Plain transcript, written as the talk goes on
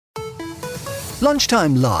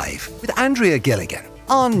Lunchtime Live with Andrea Gilligan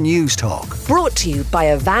on News Talk. Brought to you by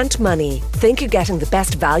Avant Money. Think you're getting the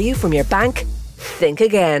best value from your bank? Think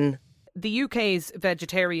again. The UK's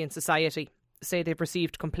Vegetarian Society say they've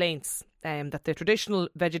received complaints that the traditional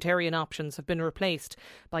vegetarian options have been replaced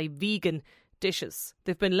by vegan dishes.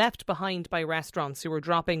 They've been left behind by restaurants who are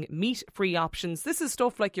dropping meat-free options. This is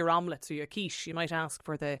stuff like your omelette or your quiche. You might ask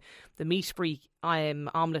for the meat-free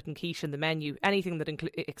omelette and quiche in the menu. Anything that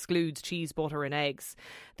excludes cheese, butter and eggs.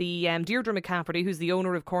 The Deirdre McCafferty, who's the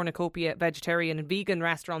owner of Cornucopia Vegetarian and Vegan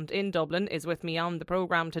Restaurant in Dublin, is with me on the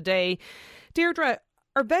programme today. Deirdre,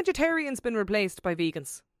 are vegetarians been replaced by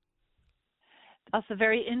vegans? That's a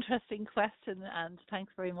very interesting question, and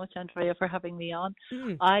thanks very much, Andrea, for having me on.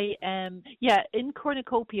 In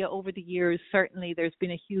Cornucopia over the years, certainly there's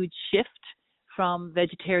been a huge shift from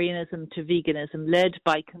vegetarianism to veganism, led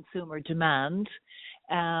by consumer demand.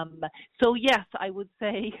 So yes, I would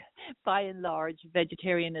say by and large,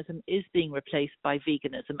 vegetarianism is being replaced by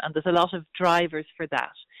veganism, and there's a lot of drivers for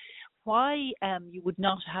that. Why you would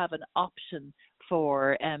not have an option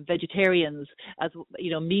for vegetarians, as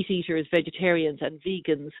you know, meat eaters, vegetarians and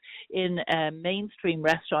vegans in a mainstream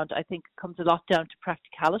restaurant, I think comes a lot down to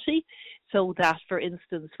practicality. So that, for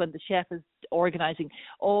instance, when the chef is organising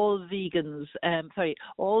all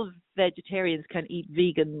vegetarians can eat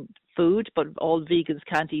vegan food, but all vegans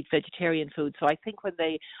can't eat vegetarian food. So I think when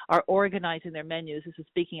they are organising their menus, this is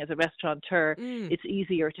speaking as a restaurateur, it's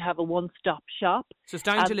easier to have a one-stop shop. So it's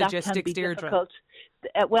down to logistics, Deirdre.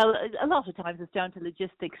 Well, a lot of times it's down to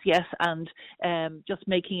logistics, yes, and just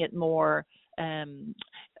making it more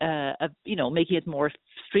making it more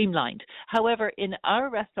streamlined. However, in our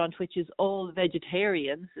restaurant, which is all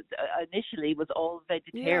vegetarians, initially was all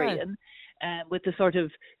vegetarian, with the sort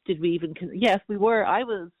of, yes, we were. I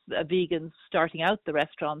was a vegan starting out the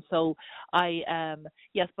restaurant, so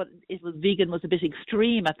but vegan was a bit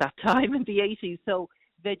extreme at that time in the 80s, so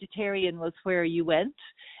vegetarian was where you went.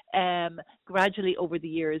 Gradually over the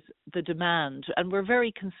years, the demand, and we're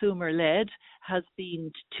very consumer-led, has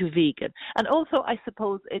been to vegan. And also, I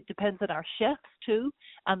suppose it depends on our chefs too,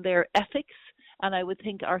 and their ethics. And I would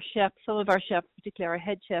think our chefs, some of our chefs, particularly our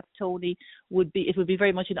head chef, Tony, it would be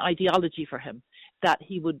very much an ideology for him that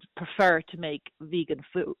he would prefer to make vegan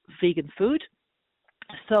food.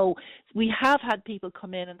 So we have had people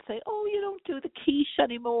come in and say, oh, you don't do the quiche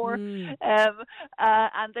anymore.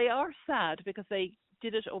 And they are sad because they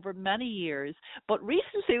did it over many years. But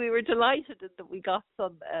recently we were delighted that we got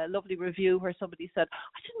some lovely review where somebody said,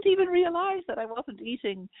 I didn't even realise that I wasn't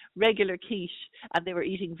eating regular quiche and they were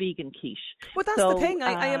eating vegan quiche. Well, that's the thing.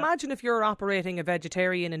 I imagine if you're operating a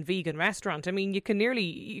vegetarian and vegan restaurant, I mean, you can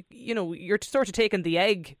nearly, you're sort of taking the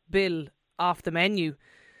egg bill off the menu.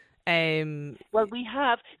 Well, we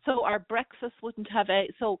have, so our breakfast wouldn't have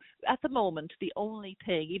so at the moment, the only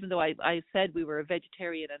thing, even though I said we were a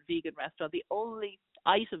vegetarian and vegan restaurant, the only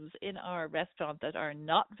items in our restaurant that are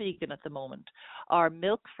not vegan at the moment are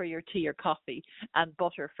milk for your tea or coffee and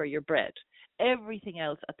butter for your bread. Everything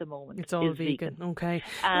else at the moment it's all is vegan. Okay.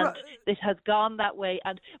 And it has gone that way,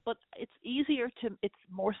 but it's easier it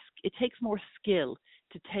takes more skill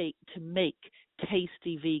to make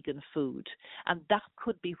tasty vegan food, and that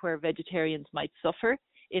could be where vegetarians might suffer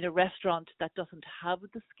in a restaurant that doesn't have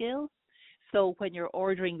the skill. So when you're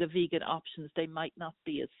ordering the vegan options, they might not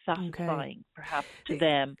be as satisfying, perhaps, to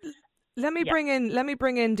them. Let me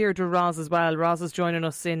bring in Deirdre Roz as well. Roz is joining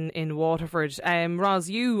us in Waterford. Roz,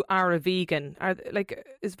 you are a vegan.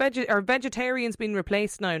 Are vegetarians being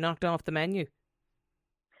replaced now, knocked off the menu?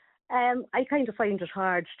 I kind of find it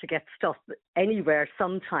hard to get stuff anywhere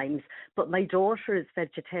sometimes, but my daughter is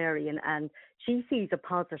vegetarian and she sees a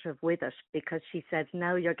positive with it because she says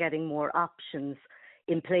now you're getting more options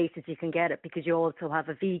in places you can get it because you also have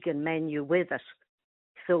a vegan menu with it.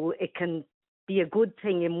 So it can be a good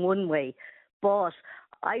thing in one way, but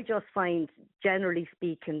I just find, generally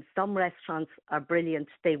speaking, some restaurants are brilliant.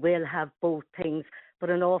 They will have both things, but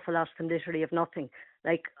an awful lot of them literally have nothing.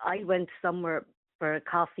 Like I went somewhere for a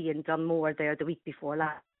coffee in Dunmore there the week before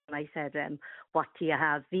last, and I said, what do you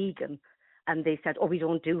have vegan? And they said, oh, we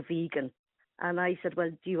don't do vegan. And I said,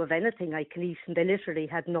 well, do you have anything I can eat? And they literally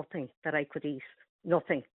had nothing that I could eat.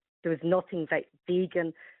 Nothing. There was nothing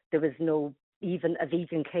vegan. There was no even a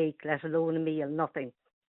vegan cake, let alone a meal, nothing.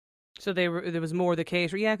 So there was more the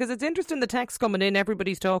cater. Yeah, because it's interesting, the text coming in,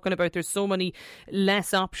 everybody's talking about there's so many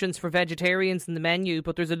less options for vegetarians in the menu,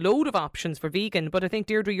 but there's a load of options for vegan. But I think,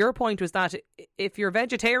 Deirdre, your point was that if you're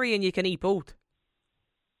vegetarian, you can eat both.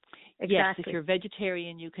 Exactly. Yes, if you're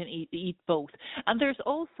vegetarian, you can eat both. And there's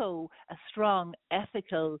also a strong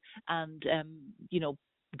ethical and,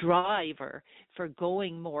 driver for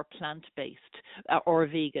going more plant-based or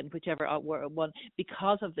vegan, whichever one,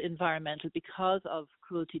 because of the environmental, because of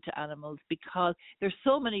cruelty to animals, because there's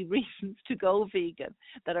so many reasons to go vegan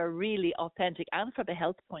that are really authentic, and from a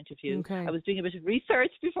health point of view. Okay. I was doing a bit of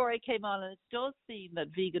research before I came on, and it does seem that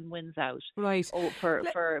vegan wins out. Right. For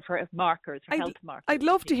markers, for health markers. I'd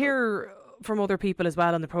love to hear from other people as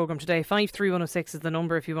well on the programme today. 53106 is the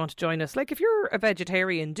number if you want to join us. Like, if you're a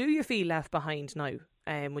vegetarian, do you feel left behind now?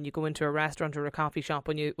 When you go into a restaurant or a coffee shop,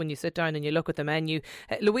 when you sit down and you look at the menu.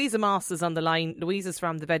 Louisa Moss is on the line. Louisa's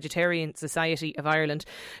from the Vegetarian Society of Ireland.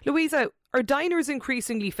 Louisa, are diners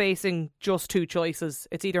increasingly facing just two choices?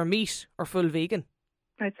 It's either meat or full vegan?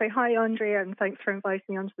 I'd say hi, Andrea, and thanks for inviting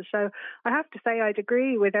me onto the show. I have to say I'd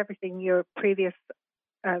agree with everything your previous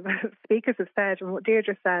speakers have said, and what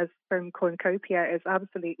Deirdre says from Cornucopia is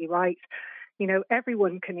absolutely right. You know,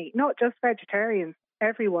 everyone can eat, not just vegetarians.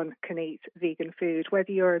 Everyone can eat vegan food,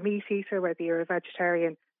 whether you're a meat eater, whether you're a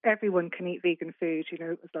vegetarian, everyone can eat vegan food, you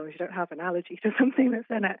know, as long as you don't have an allergy to something that's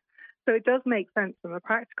in it. So it does make sense from a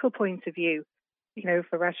practical point of view, you know,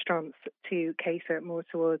 for restaurants to cater more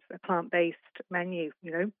towards a plant-based menu,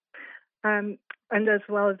 you know. And as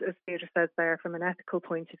well as Deirdre says there, from an ethical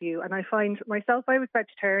point of view. And I find myself, I was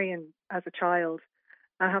vegetarian as a child.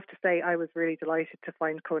 I have to say I was really delighted to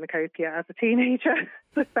find Cornucopia as a teenager.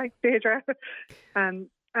 So thanks, Deirdre. And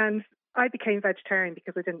I became vegetarian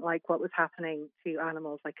because I didn't like what was happening to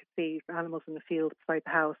animals. I could see animals in the field beside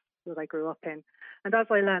the house that I grew up in. And as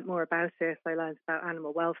I learned more about it, I learned about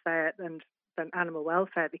animal welfare, and then animal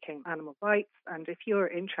welfare became animal rights. And if you're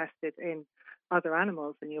interested in other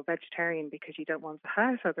animals and you're vegetarian because you don't want to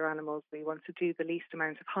hurt other animals, or you want to do the least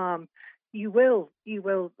amount of harm, you will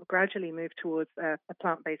gradually move towards a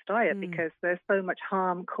plant-based diet because there's so much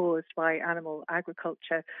harm caused by animal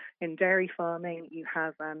agriculture. In dairy farming, you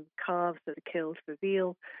have calves that are killed for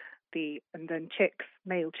veal, and then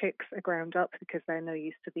male chicks are ground up because they're no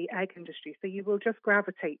use to the egg industry. So you will just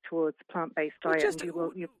gravitate towards a plant-based diet.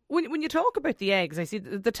 When you talk about the eggs, I see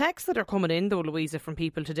the texts that are coming in, though, Louisa, from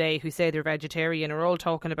people today who say they're vegetarian are all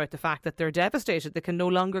talking about the fact that they're devastated they can no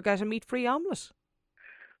longer get a meat-free omelette.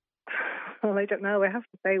 Well, I don't know. I have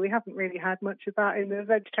to say we haven't really had much of that in the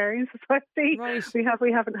Vegetarian Society. Right.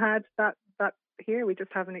 We haven't had that here. We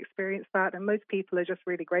just haven't experienced that, and most people are just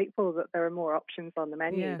really grateful that there are more options on the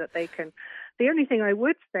menu that they can. The only thing I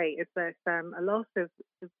would say is that a lot of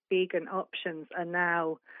vegan options are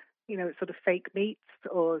now, you know, sort of fake meats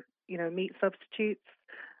or, you know, meat substitutes,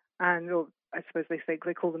 or I suppose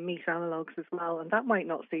they call them meat analogues as well, and that might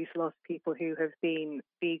not suit a lot of people who have been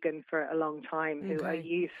vegan for a long time, who are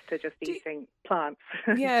used to just eating plants.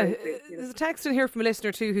 Yeah, there's a text in here from a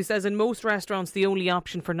listener too who says in most restaurants the only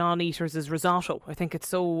option for non-eaters is risotto. I think it's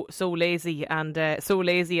so lazy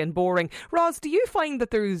and boring. Roz, do you find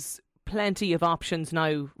that there's plenty of options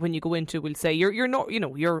now when you go into, we'll say, you're not, you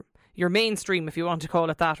know, your mainstream, if you want to call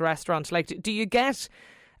it that, restaurant? Like, do you get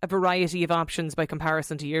a variety of options by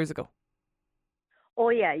comparison to years ago? Oh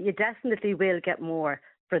yeah, you definitely will get more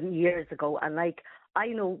from years ago. And like, I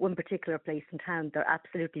know one particular place in town, they're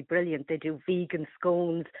absolutely brilliant. They do vegan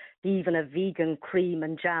scones, they even have vegan cream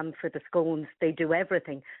and jam for the scones. They do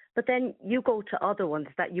everything. But then you go to other ones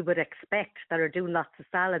that you would expect that are doing lots of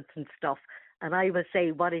salads and stuff. And I will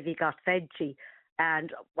say, what have you got veggie?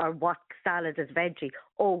 Or what salad is veggie?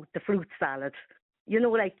 Oh, the fruit salad. You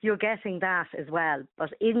know, like, you're getting that as well.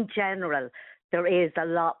 But in general, there is a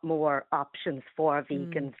lot more options for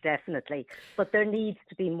vegans, definitely. But there needs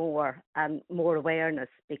to be more awareness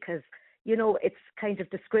because, you know, it's kind of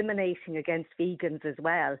discriminating against vegans as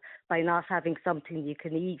well by not having something you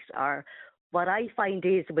can eat. Or what I find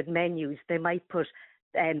is with menus, they might put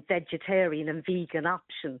vegetarian and vegan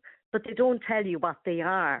option, but they don't tell you what they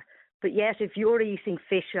are. But yet, if you're eating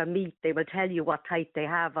fish or meat, they will tell you what type they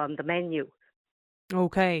have on the menu.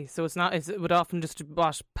 Okay, so it would often just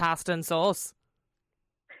what, pasta and sauce?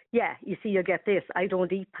 Yeah, you see, you get this. I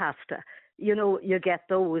don't eat pasta. You know, you get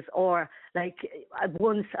those. Or, like,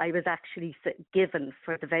 once I was actually given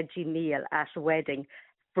for the veggie meal at a wedding,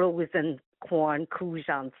 frozen corn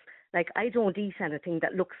croutons. Like, I don't eat anything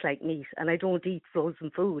that looks like meat, and I don't eat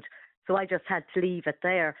frozen food. So I just had to leave it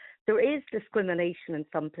there. There is discrimination in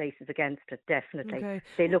some places against it, definitely. Okay.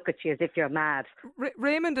 They look at you as if you're mad.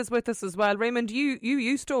 Raymond is with us as well. Raymond, you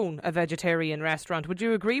used to own a vegetarian restaurant. Would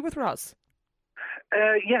you agree with Ross?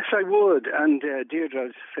 Yes, I would. And Deirdre, I'll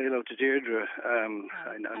say hello to Deirdre.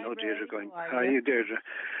 I know Deirdre going, hi, Deirdre.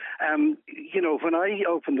 When I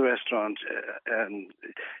opened the restaurant,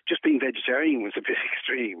 just being vegetarian was a bit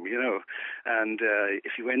extreme, and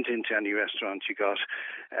if you went into any restaurant you got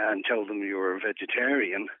and told them you were a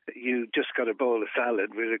vegetarian, you just got a bowl of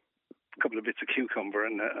salad with a couple of bits of cucumber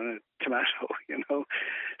and a tomato,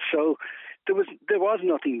 So there was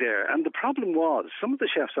nothing there. And the problem was some of the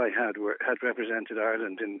chefs I had represented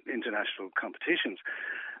Ireland in international competitions,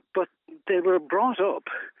 but they were brought up,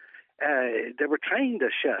 they were trained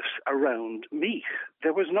as chefs around meat.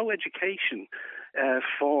 There was no education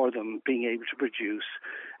for them being able to produce,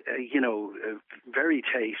 very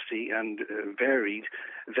tasty and varied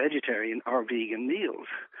vegetarian or vegan meals.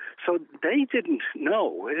 So they didn't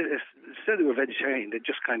know. Instead they were vegetarian, they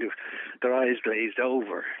just kind of, their eyes glazed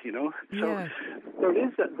over, So there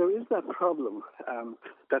is that problem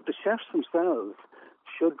that the chefs themselves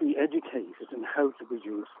should be educated in how to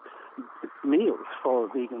produce meals for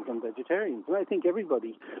vegans and vegetarians. And I think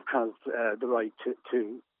everybody has the right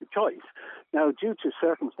to choice. Now, due to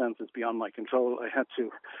circumstances beyond my control, I had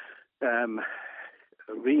to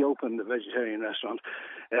reopen the vegetarian restaurant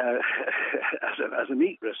as a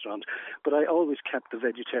meat restaurant, but I always kept the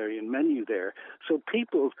vegetarian menu there. So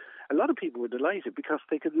a lot of people were delighted because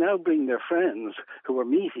they could now bring their friends who were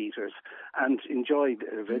meat eaters and enjoyed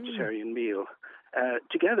a vegetarian meal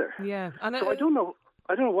together. Yeah, and so I don't know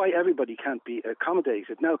why everybody can't be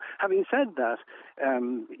accommodated. Now, having said that,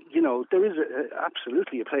 there is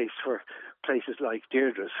absolutely a place for places like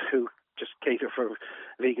Deirdre's who just cater for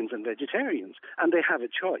vegans and vegetarians, and they have a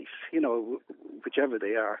choice, whichever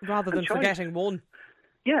they are. Rather than forgetting one.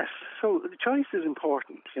 Yes, so the choice is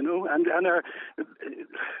important, and our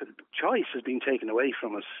choice has been taken away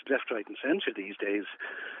from us left, right and centre these days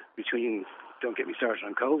between, don't get me started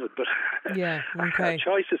on COVID, but our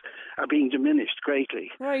choices are being diminished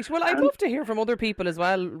greatly. Right, well I'd love to hear from other people as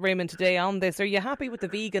well, Raymond, today on this. Are you happy with the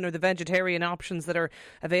vegan or the vegetarian options that are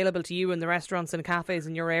available to you in the restaurants and cafes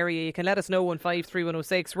in your area? You can let us know on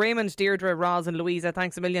 53106. Raymond, Deirdre, Roz and Louisa,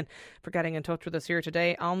 thanks a million for getting in touch with us here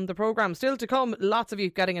today on the programme. Still to come, lots of you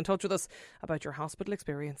getting in touch with us about your hospital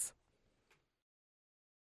experience.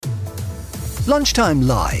 Lunchtime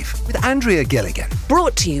Live with Andrea Gilligan.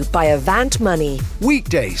 Brought to you by Avant Money.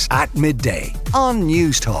 Weekdays at midday on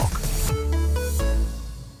News Talk.